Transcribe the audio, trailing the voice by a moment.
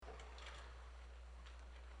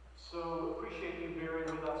So appreciate you bearing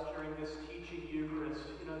with us during this teaching Eucharist.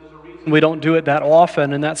 There's a reason we don't do it that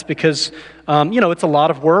often, and that's because, it's a lot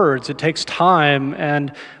of words. It takes time,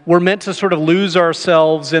 and we're meant to sort of lose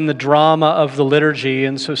ourselves in the drama of the liturgy,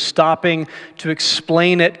 and so stopping to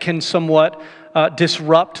explain it can somewhat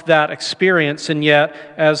disrupt that experience, and yet,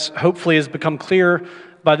 as hopefully has become clear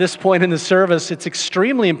by this point in the service, it's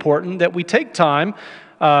extremely important that we take time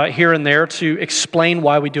here and there to explain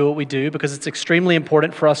why we do what we do, because it's extremely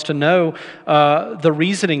important for us to know the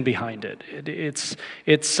reasoning behind it.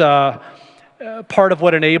 It's part of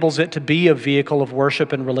what enables it to be a vehicle of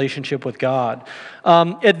worship and relationship with God.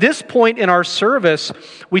 At this point in our service,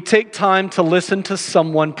 we take time to listen to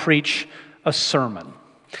someone preach a sermon.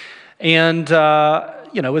 And,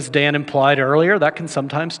 as Dan implied earlier, that can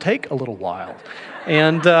sometimes take a little while.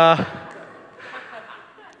 And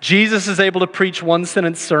Jesus is able to preach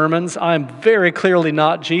one-sentence sermons. I am very clearly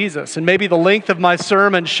not Jesus. And maybe the length of my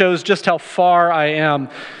sermon shows just how far I am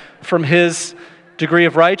from his degree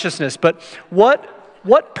of righteousness. But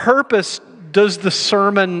what purpose does the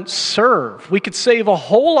sermon serve? We could save a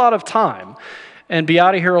whole lot of time and be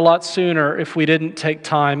out of here a lot sooner if we didn't take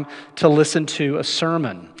time to listen to a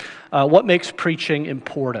sermon. What makes preaching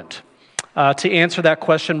important? To answer that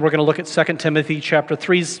question, we're going to look at 2 Timothy chapter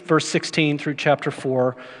 3, verse 16 through chapter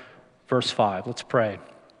 4, verse 5. Let's pray.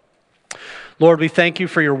 Lord, we thank you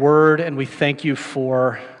for your word, and we thank you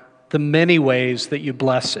for the many ways that you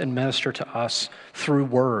bless and minister to us through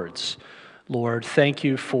words. Lord, thank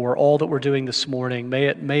you for all that we're doing this morning. May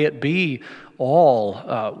it be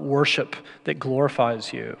all worship that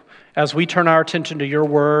glorifies you. As we turn our attention to your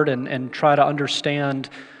word and try to understand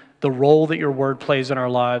the role that your word plays in our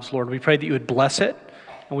lives, Lord, we pray that you would bless it,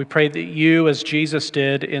 and we pray that you, as Jesus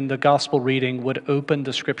did in the gospel reading, would open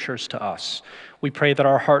the scriptures to us. We pray that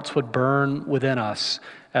our hearts would burn within us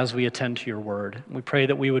as we attend to your word. We pray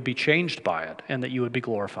that we would be changed by it and that you would be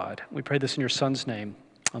glorified. We pray this in your Son's name.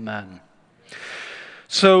 Amen.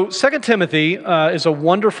 So 2 Timothy is a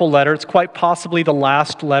wonderful letter. It's quite possibly the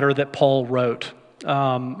last letter that Paul wrote.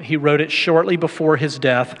 He wrote it shortly before his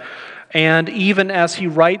death. And even as he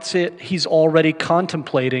writes it, he's already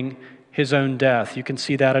contemplating his own death. You can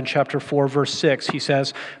see that in chapter 4, verse 6. He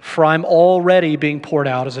says, "For I'm already being poured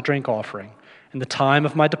out as a drink offering, and the time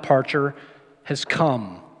of my departure has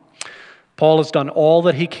come." Paul has done all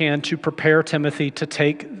that he can to prepare Timothy to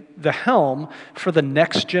take the helm for the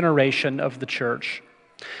next generation of the church.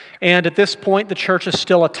 And at this point, the church is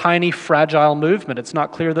still a tiny, fragile movement. It's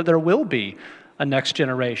not clear that there will be a next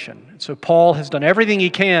generation. So Paul has done everything he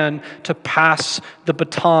can to pass the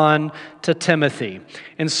baton to Timothy.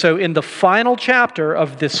 And so in the final chapter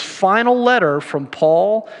of this final letter from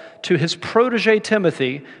Paul to his protege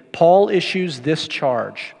Timothy, Paul issues this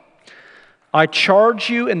charge. "I charge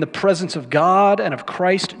you in the presence of God and of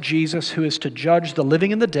Christ Jesus, who is to judge the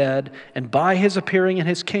living and the dead, and by his appearing in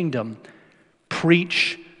his kingdom,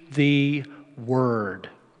 preach the word.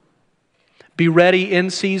 Be ready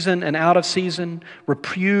in season and out of season,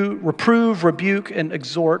 reprove, rebuke, and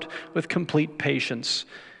exhort with complete patience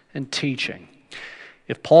and teaching."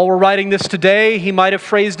 If Paul were writing this today, he might have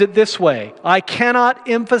phrased it this way: "I cannot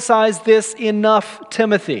emphasize this enough,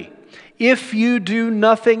 Timothy. If you do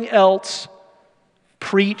nothing else,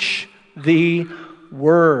 preach the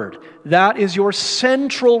word." That is your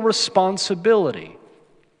central responsibility.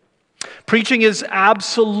 Preaching is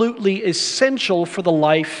absolutely essential for the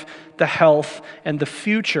life, the health, and the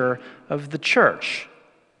future of the church.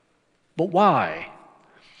 But why?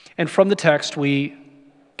 And from the text, we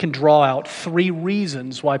can draw out 3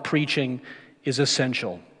 reasons why preaching is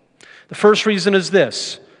essential. The first reason is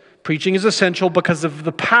this: preaching is essential because of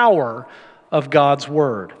the power of God's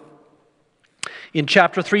word. In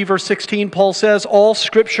chapter 3, verse 16, Paul says, "All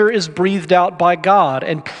scripture is breathed out by God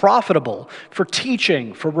and profitable for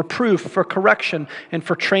teaching, for reproof, for correction, and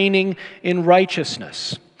for training in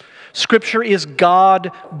righteousness." Scripture is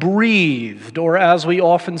God-breathed, or as we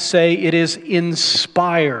often say, it is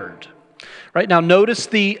inspired. Right now, notice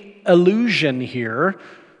the allusion here.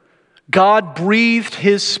 God breathed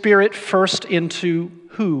his Spirit first into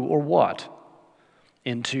who or what?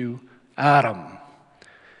 Into Adam.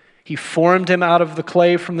 He formed him out of the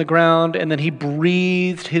clay from the ground, and then he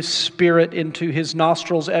breathed his Spirit into his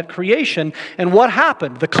nostrils at creation. And what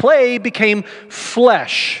happened? The clay became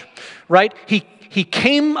flesh, right? He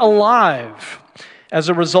came alive as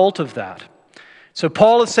a result of that. So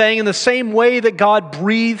Paul is saying, in the same way that God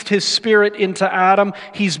breathed his Spirit into Adam,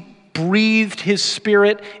 he's breathed his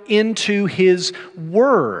Spirit into his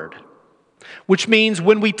word. Which means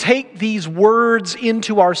when we take these words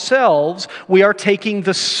into ourselves, we are taking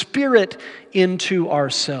the Spirit into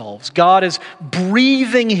ourselves. God is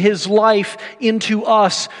breathing his life into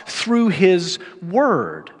us through his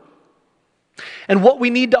word. And what we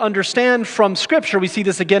need to understand from Scripture, we see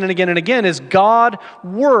this again and again and again, is God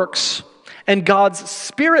works and God's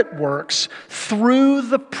Spirit works through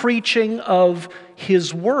the preaching of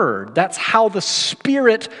his word. That's how the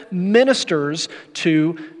Spirit ministers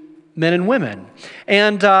to men and women.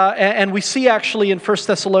 And we see actually in 1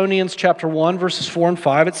 Thessalonians chapter 1, verses 4 and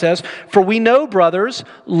 5, it says, "For we know, brothers,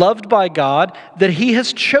 loved by God, that he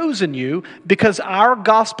has chosen you, because our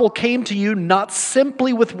gospel came to you not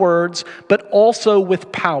simply with words, but also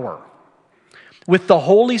with power, with the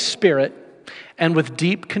Holy Spirit, and with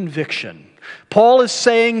deep conviction." Paul is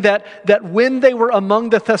saying that when they were among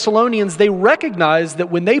the Thessalonians, they recognized that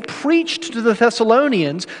when they preached to the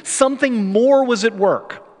Thessalonians, something more was at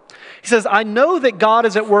work. He says, I know that God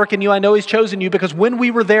is at work in you. I know he's chosen you, because when we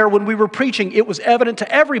were there, when we were preaching, it was evident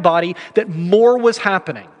to everybody that more was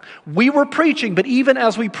happening. We were preaching, but even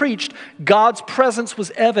as we preached, God's presence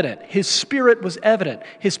was evident. His Spirit was evident.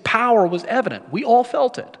 His power was evident. We all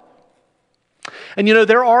felt it. And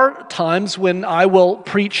there are times when I will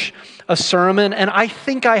preach a sermon and I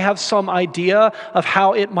think I have some idea of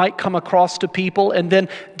how it might come across to people, and then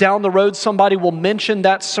down the road somebody will mention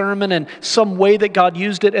that sermon and some way that God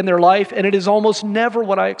used it in their life, and it is almost never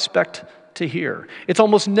what I expect to hear. It's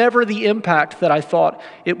almost never the impact that I thought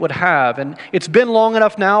it would have. And it's been long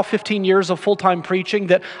enough now, 15 years of full-time preaching,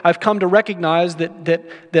 that I've come to recognize that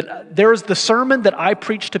there is the sermon that I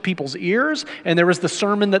preach to people's ears, and there is the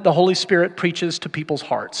sermon that the Holy Spirit preaches to people's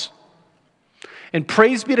hearts. And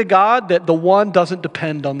praise be to God that the one doesn't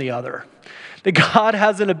depend on the other. That God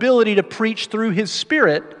has an ability to preach through his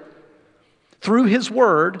Spirit, through his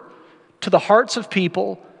word, to the hearts of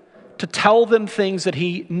people, to tell them things that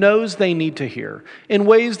he knows they need to hear in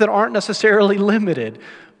ways that aren't necessarily limited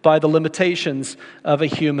by the limitations of a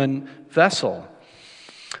human vessel.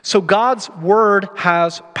 So God's word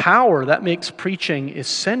has power. That makes preaching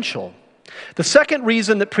essential. The second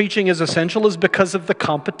reason that preaching is essential is because of the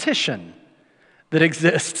competition that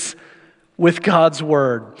exists with God's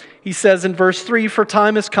word. He says in verse 3, "For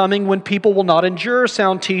time is coming when people will not endure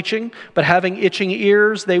sound teaching, but having itching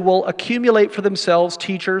ears, they will accumulate for themselves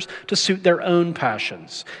teachers to suit their own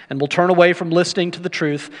passions, and will turn away from listening to the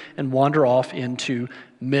truth and wander off into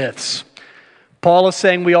myths." Paul is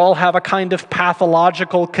saying we all have a kind of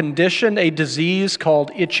pathological condition, a disease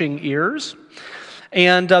called itching ears.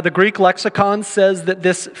 And the Greek lexicon says that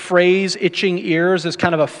this phrase, itching ears, is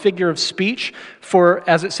kind of a figure of speech for,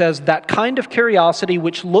 as it says, that kind of curiosity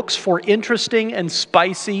which looks for interesting and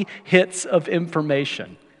spicy hits of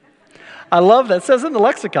information. I love that. It says in the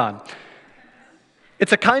lexicon.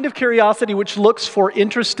 It's a kind of curiosity which looks for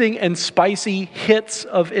interesting and spicy hits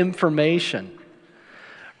of information.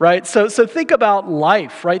 Right? So think about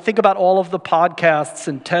life, right? Think about all of the podcasts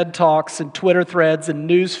and TED Talks and Twitter threads and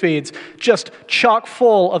news feeds, just chock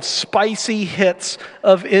full of spicy hits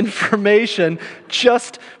of information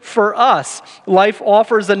just for us. Life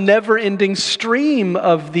offers a never-ending stream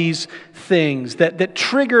of these things that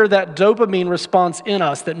trigger that dopamine response in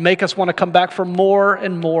us, that make us want to come back for more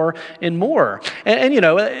and more and more. And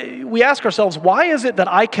we ask ourselves, why is it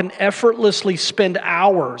that I can effortlessly spend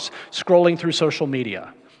hours scrolling through social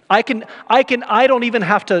media? I don't even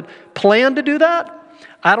have to plan to do that.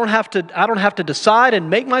 I don't have to decide and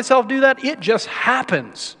make myself do that. It just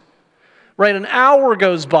happens. Right? An hour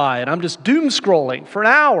goes by and I'm just doom scrolling for an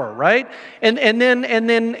hour, right? And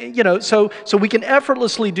then so we can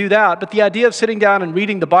effortlessly do that, but the idea of sitting down and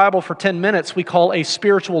reading the Bible for 10 minutes we call a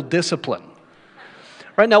spiritual discipline.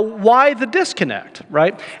 Right? Now, why the disconnect,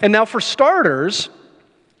 right? And now for starters,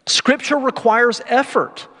 Scripture requires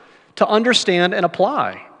effort to understand and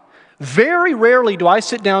apply. Very rarely do I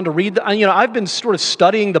sit down to read, I've been sort of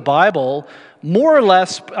studying the Bible more or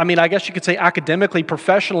less, I guess you could say academically,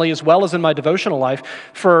 professionally, as well as in my devotional life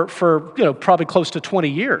for probably close to 20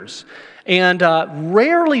 years. And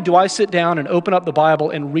rarely do I sit down and open up the Bible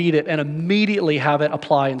and read it and immediately have it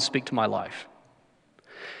apply and speak to my life.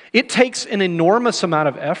 It takes an enormous amount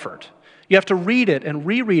of effort. You have to read it and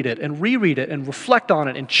reread it and reread it and reflect on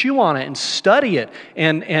it and chew on it and study it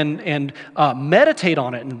and meditate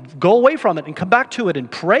on it and go away from it and come back to it and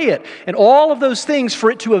pray it and all of those things for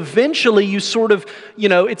it to eventually eventually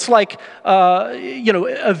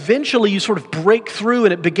you sort of break through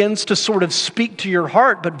and it begins to sort of speak to your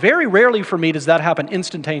heart. But very rarely for me does that happen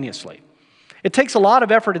instantaneously. It takes a lot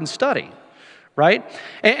of effort and study. Right?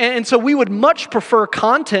 And so we would much prefer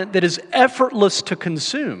content that is effortless to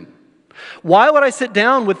consume. Why would I sit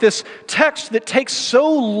down with this text that takes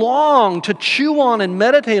so long to chew on and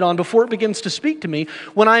meditate on before it begins to speak to me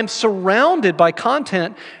when I am surrounded by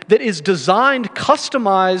content that is designed,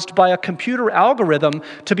 customized by a computer algorithm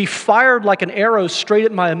to be fired like an arrow straight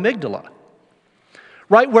at my amygdala?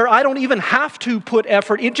 Right, where I don't even have to put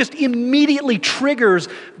effort, it just immediately triggers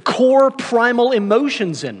core primal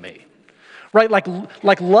emotions in me. Right,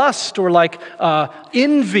 like lust or like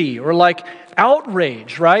envy or like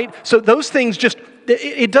outrage, right? So those things just,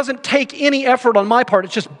 it doesn't take any effort on my part.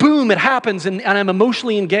 It's just boom, it happens and I'm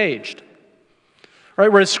emotionally engaged.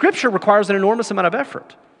 Right, whereas Scripture requires an enormous amount of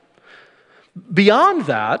effort. Beyond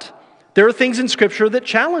that, there are things in Scripture that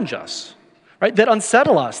challenge us, right? That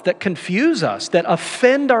unsettle us, that confuse us, that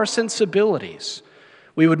offend our sensibilities.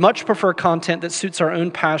 We would much prefer content that suits our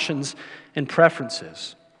own passions and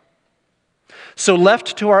preferences. So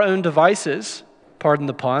left to our own devices, pardon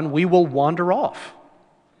the pun, we will wander off.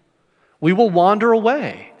 We will wander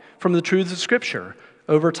away from the truths of Scripture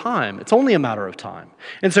over time. It's only a matter of time.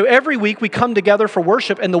 And so every week we come together for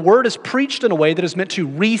worship, and the Word is preached in a way that is meant to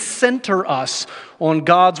recenter us on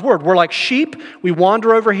God's Word. We're like sheep. We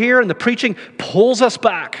wander over here, and the preaching pulls us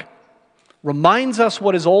back, reminds us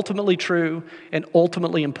what is ultimately true and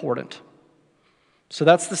ultimately important. So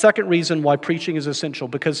that's the second reason why preaching is essential,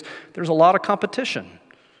 because there's a lot of competition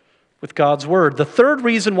with God's Word. The third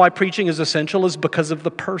reason why preaching is essential is because of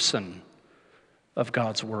the person of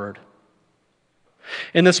God's Word.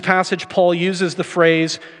 In this passage, Paul uses the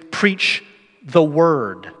phrase, preach the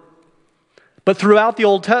Word. But throughout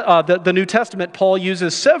the New Testament, Paul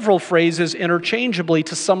uses several phrases interchangeably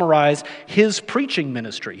to summarize his preaching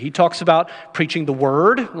ministry. He talks about preaching the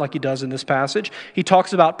Word, like he does in this passage. He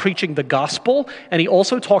talks about preaching the gospel, and he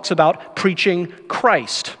also talks about preaching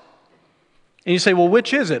Christ. And you say, well,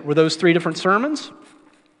 which is it? Were those three different sermons?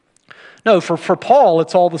 No, for Paul,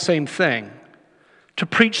 it's all the same thing. To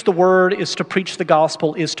preach the Word is to preach the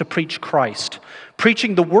gospel, is to preach Christ.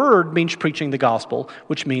 Preaching the Word means preaching the gospel,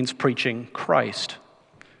 which means preaching Christ.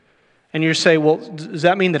 And you say, well, does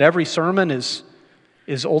that mean that every sermon is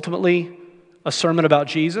ultimately a sermon about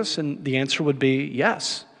Jesus? And the answer would be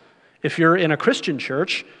yes. If you're in a Christian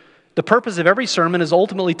church, the purpose of every sermon is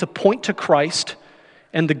ultimately to point to Christ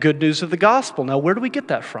and the good news of the gospel. Now, where do we get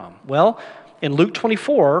that from? Well, in Luke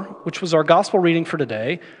 24, which was our gospel reading for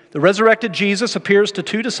today, the resurrected Jesus appears to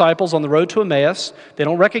two disciples on the road to Emmaus. They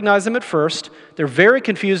don't recognize him at first. They're very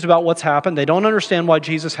confused about what's happened. They don't understand why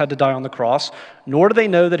Jesus had to die on the cross, nor do they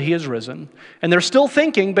know that he is risen. And they're still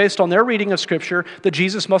thinking, based on their reading of Scripture, that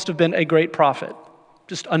Jesus must have been a great prophet.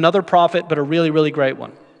 Just another prophet, but a really, really great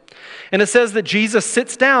one. And it says that Jesus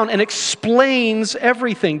sits down and explains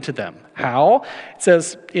everything to them. How? It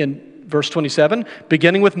says in verse 27,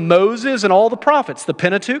 beginning with Moses and all the prophets, the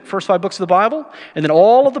Pentateuch, first 5 books of the Bible, and then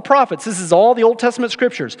all of the prophets. This is all the Old Testament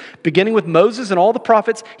scriptures. Beginning with Moses and all the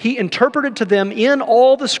prophets, he interpreted to them in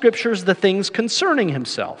all the scriptures the things concerning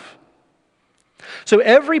himself. So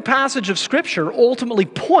every passage of Scripture ultimately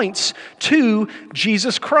points to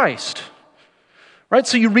Jesus Christ. Right?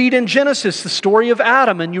 So you read in Genesis the story of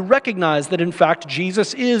Adam, and you recognize that in fact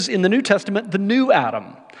Jesus is, in the New Testament, the new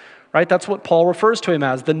Adam. Right? That's what Paul refers to him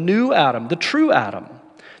as, the new Adam, the true Adam,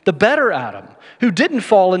 the better Adam, who didn't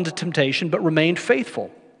fall into temptation but remained faithful.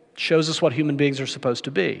 Shows us what human beings are supposed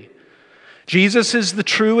to be. Jesus is the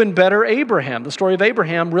true and better Abraham. The story of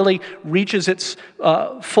Abraham really reaches its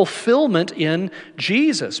fulfillment in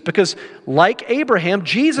Jesus, because like Abraham,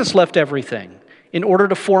 Jesus left everything in order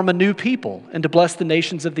to form a new people and to bless the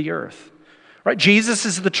nations of the earth. Right? Jesus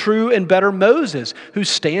is the true and better Moses, who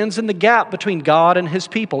stands in the gap between God and his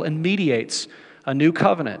people and mediates a new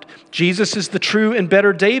covenant. Jesus is the true and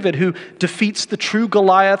better David, who defeats the true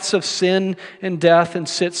Goliaths of sin and death and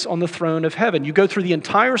sits on the throne of heaven. You go through the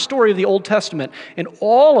entire story of the Old Testament, and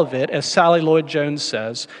all of it, as Sally Lloyd Jones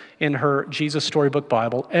says in her Jesus Storybook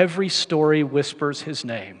Bible, every story whispers his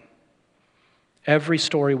name. Every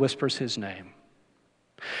story whispers his name.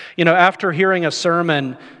 You know, after hearing a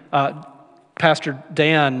sermon, Pastor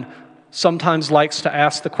Dan sometimes likes to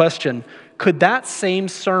ask the question, could that same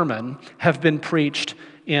sermon have been preached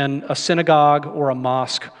in a synagogue or a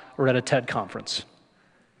mosque or at a TED conference?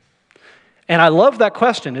 And I love that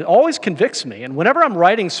question. It always convicts me. And whenever I'm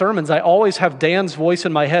writing sermons, I always have Dan's voice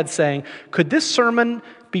in my head saying, could this sermon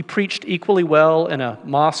be preached equally well in a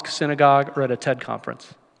mosque, synagogue, or at a TED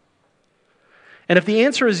conference? And if the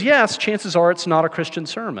answer is yes, chances are it's not a Christian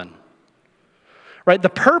sermon. Right? The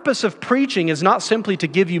purpose of preaching is not simply to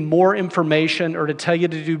give you more information or to tell you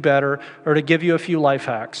to do better or to give you a few life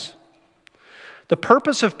hacks. The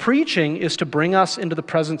purpose of preaching is to bring us into the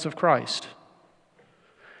presence of Christ.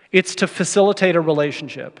 It's to facilitate a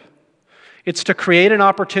relationship. It's to create an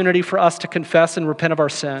opportunity for us to confess and repent of our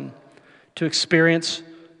sin, to experience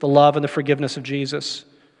the love and the forgiveness of Jesus,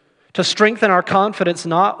 to strengthen our confidence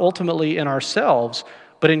not ultimately in ourselves,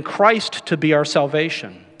 but in Christ to be our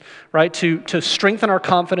salvation, right? To strengthen our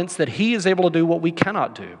confidence that He is able to do what we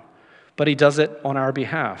cannot do, but He does it on our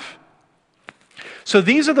behalf. So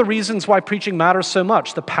these are the reasons why preaching matters so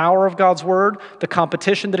much: the power of God's Word, the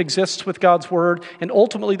competition that exists with God's Word, and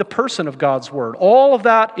ultimately the person of God's Word. All of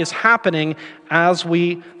that is happening as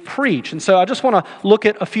we preach. And so I just want to look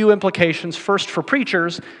at a few implications, first for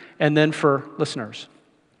preachers and then for listeners.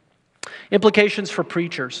 Implications for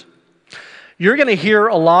preachers. You're going to hear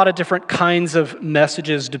a lot of different kinds of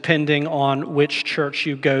messages depending on which church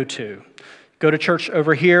you go to. Go to church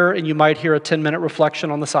over here and you might hear a 10-minute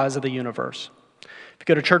reflection on the size of the universe. If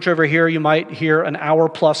you go to church over here, you might hear an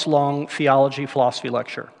hour-plus long theology, philosophy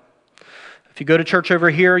lecture. If you go to church over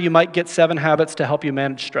here, you might get 7 habits to help you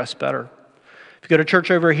manage stress better. If you go to church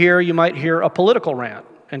over here, you might hear a political rant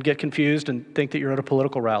and get confused and think that you're at a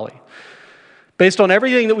political rally. Based on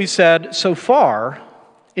everything that we've said so far,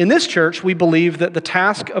 in this church, we believe that the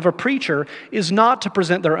task of a preacher is not to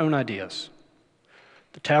present their own ideas.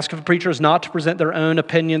 The task of a preacher is not to present their own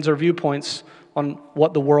opinions or viewpoints on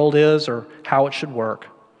what the world is or how it should work.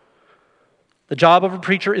 The job of a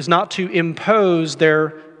preacher is not to impose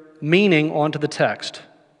their meaning onto the text,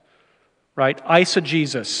 right?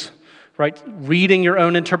 Eisegesis, right? Reading your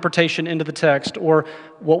own interpretation into the text, or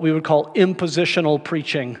what we would call impositional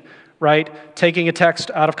preaching, right? Taking a text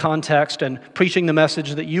out of context and preaching the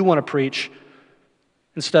message that you want to preach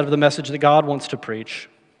instead of the message that God wants to preach.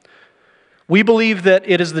 We believe that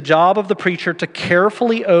it is the job of the preacher to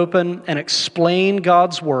carefully open and explain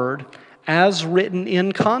God's Word as written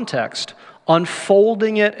in context,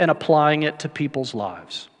 unfolding it and applying it to people's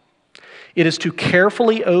lives. It is to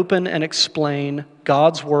carefully open and explain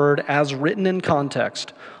God's Word as written in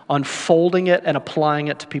context, unfolding it and applying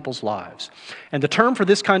it to people's lives. And the term for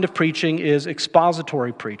this kind of preaching is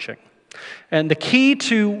expository preaching. And the key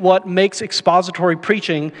to what makes expository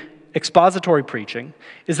preaching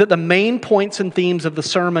is that the main points and themes of the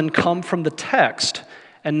sermon come from the text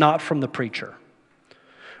and not from the preacher.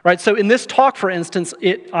 Right? So in this talk, for instance,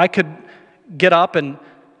 I could get up and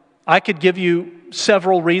I could give you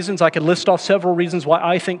several reasons. I could list off several reasons why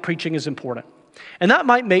I think preaching is important. And that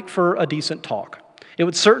might make for a decent talk. It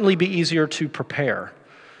would certainly be easier to prepare.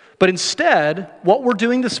 But instead, what we're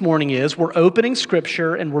doing this morning is we're opening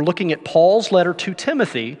Scripture and we're looking at Paul's letter to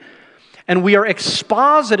Timothy, and we are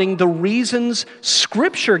expositing the reasons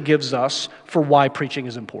Scripture gives us for why preaching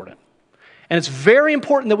is important. And it's very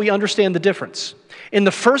important that we understand the difference. In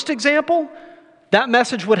the first example, that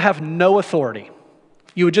message would have no authority.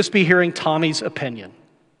 You would just be hearing Tommy's opinion.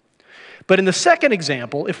 But in the second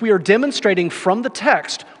example, if we are demonstrating from the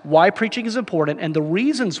text why preaching is important and the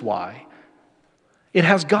reasons why, it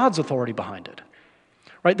has God's authority behind it.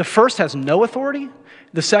 Right? The first has no authority.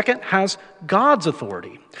 The second has God's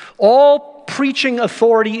authority. All preaching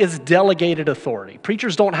authority is delegated authority.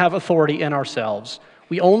 Preachers don't have authority in ourselves.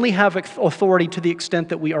 We only have authority to the extent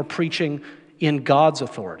that we are preaching in God's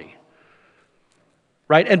authority.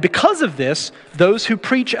 Right? And because of this, those who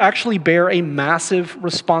preach actually bear a massive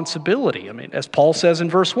responsibility. I mean, as Paul says in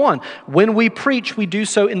verse 1, when we preach, we do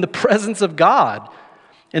so in the presence of God,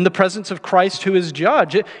 in the presence of Christ who is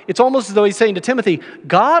judge. It's almost as though he's saying to Timothy,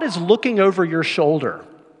 God is looking over your shoulder.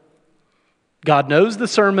 God knows the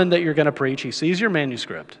sermon that you're going to preach. He sees your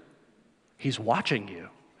manuscript. He's watching you.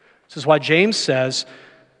 This is why James says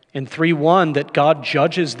in 3:1 that God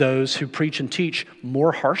judges those who preach and teach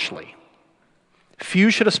more harshly.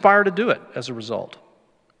 Few should aspire to do it as a result.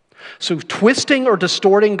 So twisting or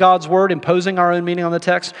distorting God's word, imposing our own meaning on the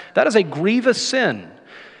text, that is a grievous sin,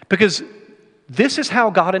 because this is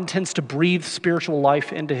how God intends to breathe spiritual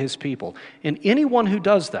life into his people. And anyone who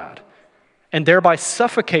does that and thereby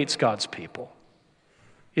suffocates God's people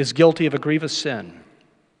is guilty of a grievous sin.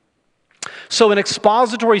 So an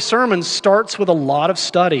expository sermon starts with a lot of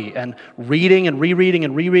study and reading and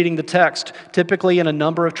rereading the text, typically in a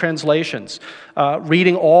number of translations,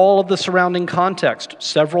 reading all of the surrounding context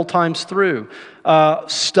several times through,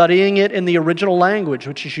 studying it in the original language,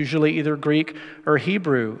 which is usually either Greek or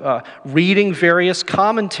Hebrew, reading various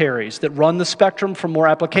commentaries that run the spectrum from more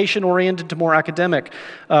application-oriented to more academic.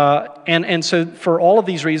 And so for all of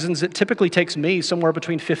these reasons, it typically takes me somewhere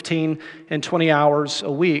between 15 and 20 hours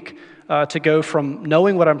a week to go from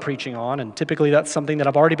knowing what I'm preaching on, and typically that's something that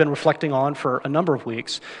I've already been reflecting on for a number of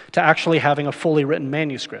weeks, to actually having a fully written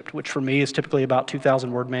manuscript, which for me is typically about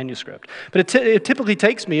 2,000-word manuscript. But it typically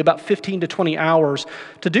takes me about 15 to 20 hours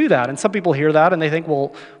to do that. And some people hear that and they think,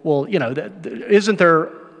 well, you know, isn't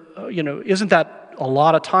there isn't that a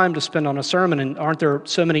lot of time to spend on a sermon, and aren't there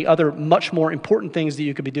so many other much more important things that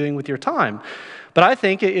you could be doing with your time? But I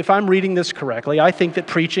think, if I'm reading this correctly, I think that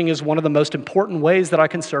preaching is one of the most important ways that I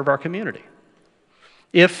can serve our community.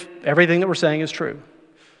 If everything that we're saying is true,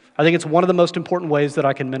 I think it's one of the most important ways that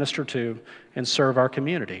I can minister to and serve our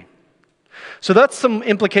community. So that's some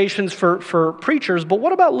implications for preachers, but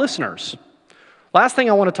what about listeners? Last thing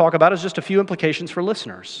I want to talk about is just a few implications for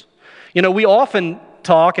listeners. We often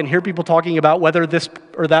talk and hear people talking about whether this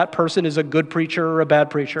or that person is a good preacher or a bad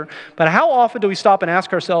preacher, but how often do we stop and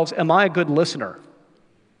ask ourselves, am I a good listener?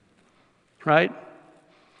 Right?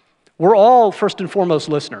 We're all first and foremost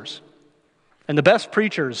listeners. And the best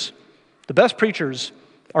preachers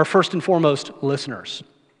are first and foremost listeners.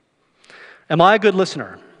 Am I a good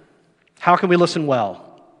listener? How can we listen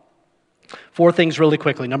well? 4 things really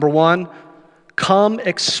quickly. Number 1, come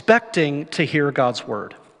expecting to hear God's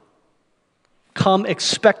word. Come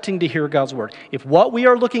expecting to hear God's word. If what we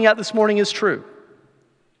are looking at this morning is true,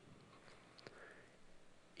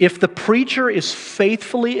 if the preacher is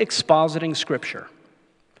faithfully expositing Scripture,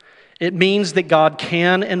 it means that God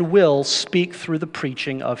can and will speak through the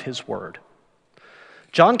preaching of His word.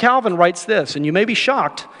 John Calvin writes this, and you may be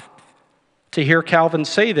shocked to hear Calvin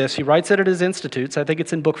say this. He writes it at his Institutes. I think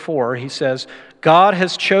it's in book 4. He says, God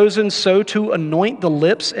has chosen so to anoint the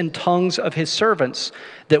lips and tongues of His servants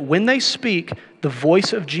that when they speak, the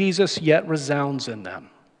voice of Jesus yet resounds in them.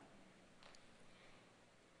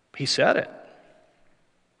 He said it.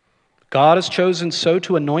 God has chosen so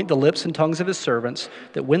to anoint the lips and tongues of His servants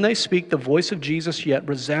that when they speak, the voice of Jesus yet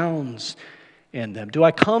resounds in them. Do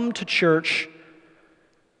I come to church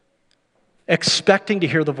expecting to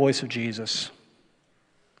hear the voice of Jesus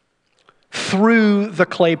through the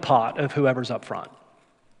clay pot of whoever's up front?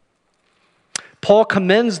 Paul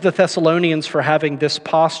commends the Thessalonians for having this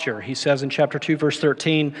posture. He says in chapter 2, verse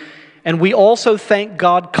 13, and we also thank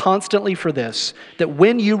God constantly for this, that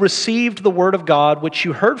when you received the word of God, which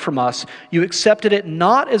you heard from us, you accepted it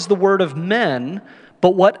not as the word of men,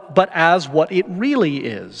 but as what it really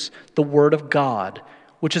is, the word of God,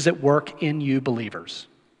 which is at work in you believers.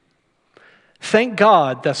 Thank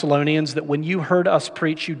God, Thessalonians, that when you heard us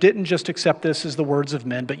preach, you didn't just accept this as the words of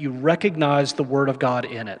men, but you recognized the word of God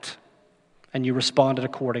in it, and you responded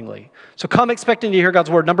accordingly. So come expecting to hear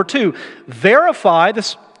God's word. Number 2, verify,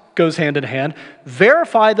 this goes hand in hand,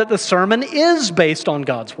 verify that the sermon is based on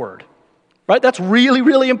God's word. Right? That's really,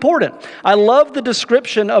 really important. I love the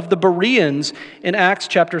description of the Bereans in Acts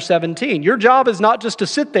chapter 17. Your job is not just to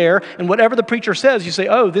sit there and whatever the preacher says, you say,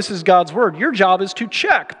 oh, this is God's word. Your job is to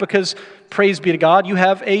check because, praise be to God, you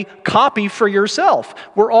have a copy for yourself.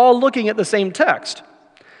 We're all looking at the same text.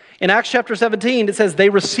 In Acts chapter 17, it says, they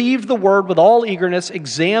received the word with all eagerness,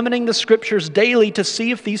 examining the scriptures daily to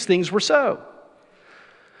see if these things were so.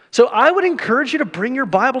 So I would encourage you to bring your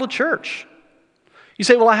Bible to church. You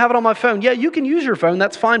say, well, I have it on my phone. Yeah, you can use your phone,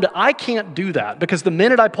 that's fine, but I can't do that because the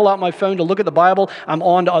minute I pull out my phone to look at the Bible, I'm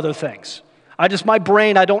on to other things. My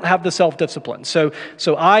brain, I don't have the self-discipline. So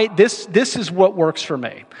this is what works for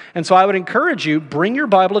me. And so I would encourage you, bring your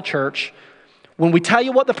Bible to church. When we tell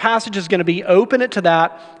you what the passage is going to be, open it to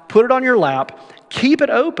that, put it on your lap, keep it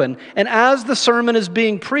open, and as the sermon is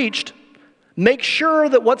being preached, make sure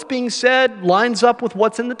that what's being said lines up with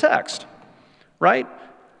what's in the text, right?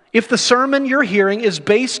 If the sermon you're hearing is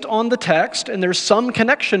based on the text and there's some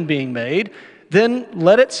connection being made, then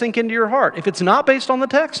let it sink into your heart. If it's not based on the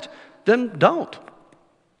text, then don't.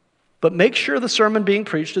 But make sure the sermon being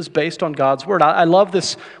preached is based on God's word. I love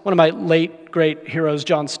this, one of my late great heroes,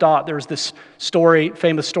 John Stott. There was this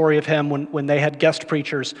famous story of him when they had guest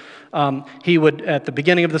preachers. He would, at the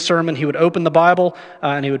beginning of the sermon, he would open the Bible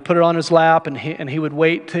and he would put it on his lap and he would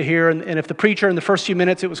wait to hear. And if the preacher, in the first few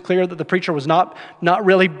minutes, it was clear that the preacher was not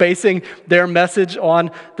really basing their message on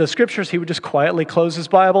the scriptures, he would just quietly close his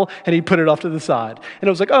Bible and he'd put it off to the side. And it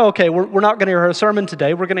was like, oh, okay, we're not going to hear a sermon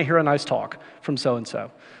today. We're going to hear a nice talk from so-and-so.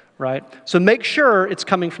 Right? So make sure it's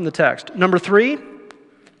coming from the text. Number 3,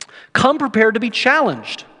 come prepared to be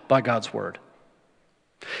challenged by God's word.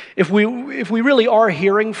 If we really are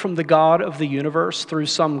hearing from the God of the universe through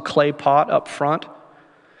some clay pot up front,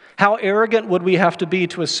 how arrogant would we have to be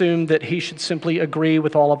to assume that He should simply agree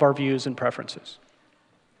with all of our views and preferences?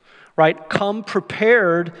 Right? Come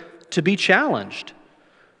prepared to be challenged,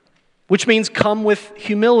 which means come with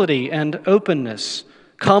humility and openness.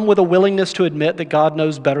 Come with a willingness to admit that God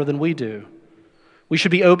knows better than we do. We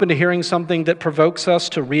should be open to hearing something that provokes us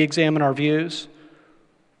to re-examine our views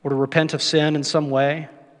or to repent of sin in some way.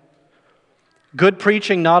 Good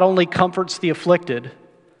preaching not only comforts the afflicted,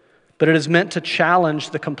 but it is meant to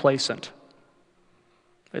challenge the complacent.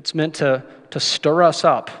 It's meant to stir us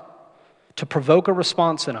up, to provoke a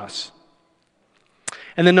response in us.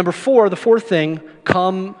 And then number 4, the fourth thing,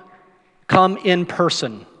 come in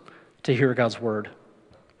person to hear God's word.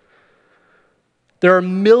 There are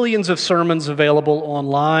millions of sermons available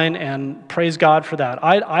online, and praise God for that.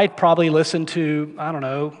 I probably listen to,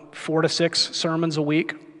 4 to 6 sermons a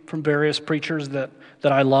week from various preachers that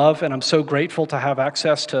I love, and I'm so grateful to have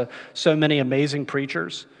access to so many amazing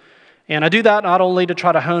preachers. And I do that not only to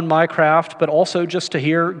try to hone my craft, but also just to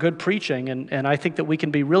hear good preaching, and I think that we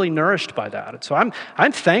can be really nourished by that. And so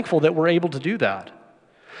I'm thankful that we're able to do that.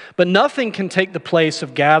 But nothing can take the place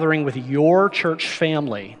of gathering with your church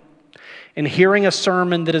family and hearing a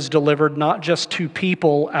sermon that is delivered not just to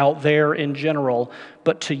people out there in general,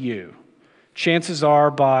 but to you. Chances are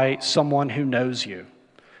by someone who knows you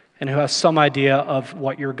and who has some idea of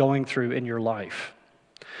what you're going through in your life.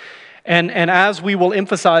 And as we will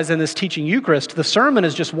emphasize in this Teaching Eucharist, the sermon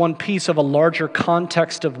is just one piece of a larger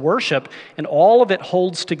context of worship, and all of it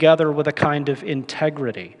holds together with a kind of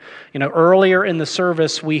integrity. Earlier in the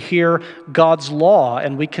service, we hear God's law,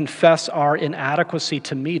 and we confess our inadequacy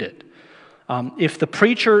to meet it. If the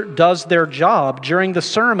preacher does their job during the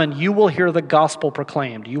sermon, you will hear the gospel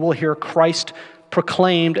proclaimed. You will hear Christ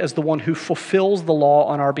proclaimed as the one who fulfills the law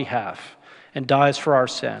on our behalf and dies for our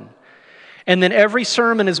sin. And then every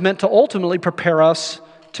sermon is meant to ultimately prepare us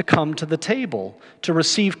to come to the table, to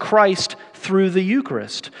receive Christ through the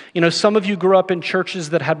Eucharist. Some of you grew up in churches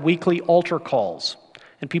that had weekly altar calls.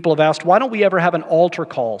 And people have asked, why don't we ever have an altar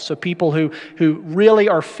call? So people who really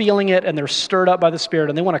are feeling it and they're stirred up by the Spirit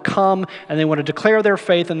and they want to come and they want to declare their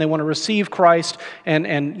faith and they want to receive Christ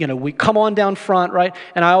and we come on down front, right?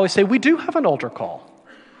 And I always say, we do have an altar call.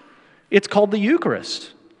 It's called the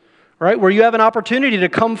Eucharist. Right, where you have an opportunity to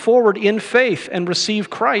come forward in faith and receive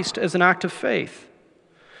Christ as an act of faith.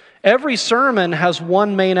 Every sermon has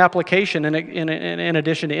one main application in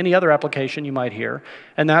addition to any other application you might hear,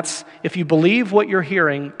 and that's if you believe what you're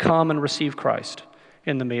hearing, come and receive Christ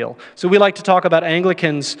in the meal. So we like to talk about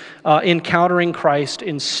Anglicans encountering Christ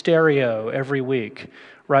in stereo every week.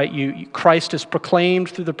 Right? Christ is proclaimed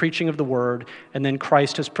through the preaching of the Word, and then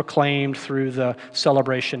Christ is proclaimed through the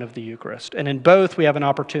celebration of the Eucharist. And in both, we have an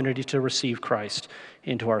opportunity to receive Christ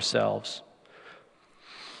into ourselves.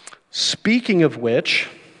 Speaking of which,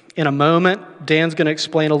 in a moment, Dan's going to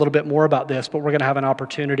explain a little bit more about this, but we're going to have an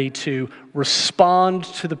opportunity to respond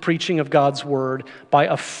to the preaching of God's Word by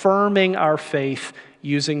affirming our faith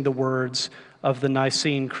using the words of the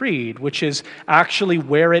Nicene Creed, which is actually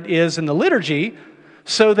where it is in the liturgy,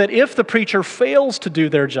 so that if the preacher fails to do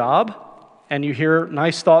their job, and you hear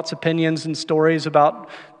nice thoughts, opinions, and stories about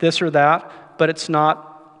this or that, but it's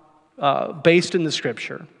not based in the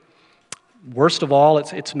Scripture. Worst of all,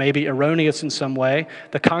 it's maybe erroneous in some way.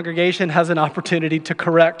 The congregation has an opportunity to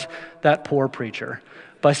correct that poor preacher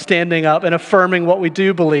by standing up and affirming what we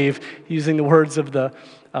do believe using the words of the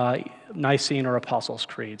Nicene or Apostles'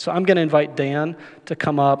 Creed. So I'm going to invite Dan to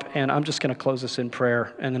come up, and I'm just going to close this in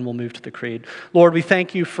prayer, and then we'll move to the Creed. Lord, we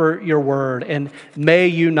thank you for your word, and may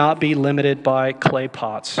you not be limited by clay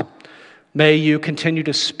pots. May you continue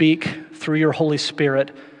to speak through your Holy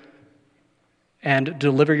Spirit and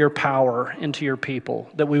deliver your power into your people,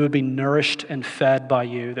 that we would be nourished and fed by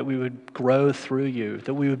you, that we would grow through you,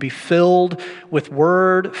 that we would be filled with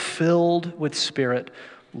word, filled with Spirit,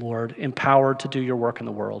 Lord, empowered to do your work in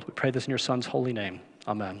the world. We pray this in your Son's holy name.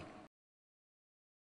 Amen.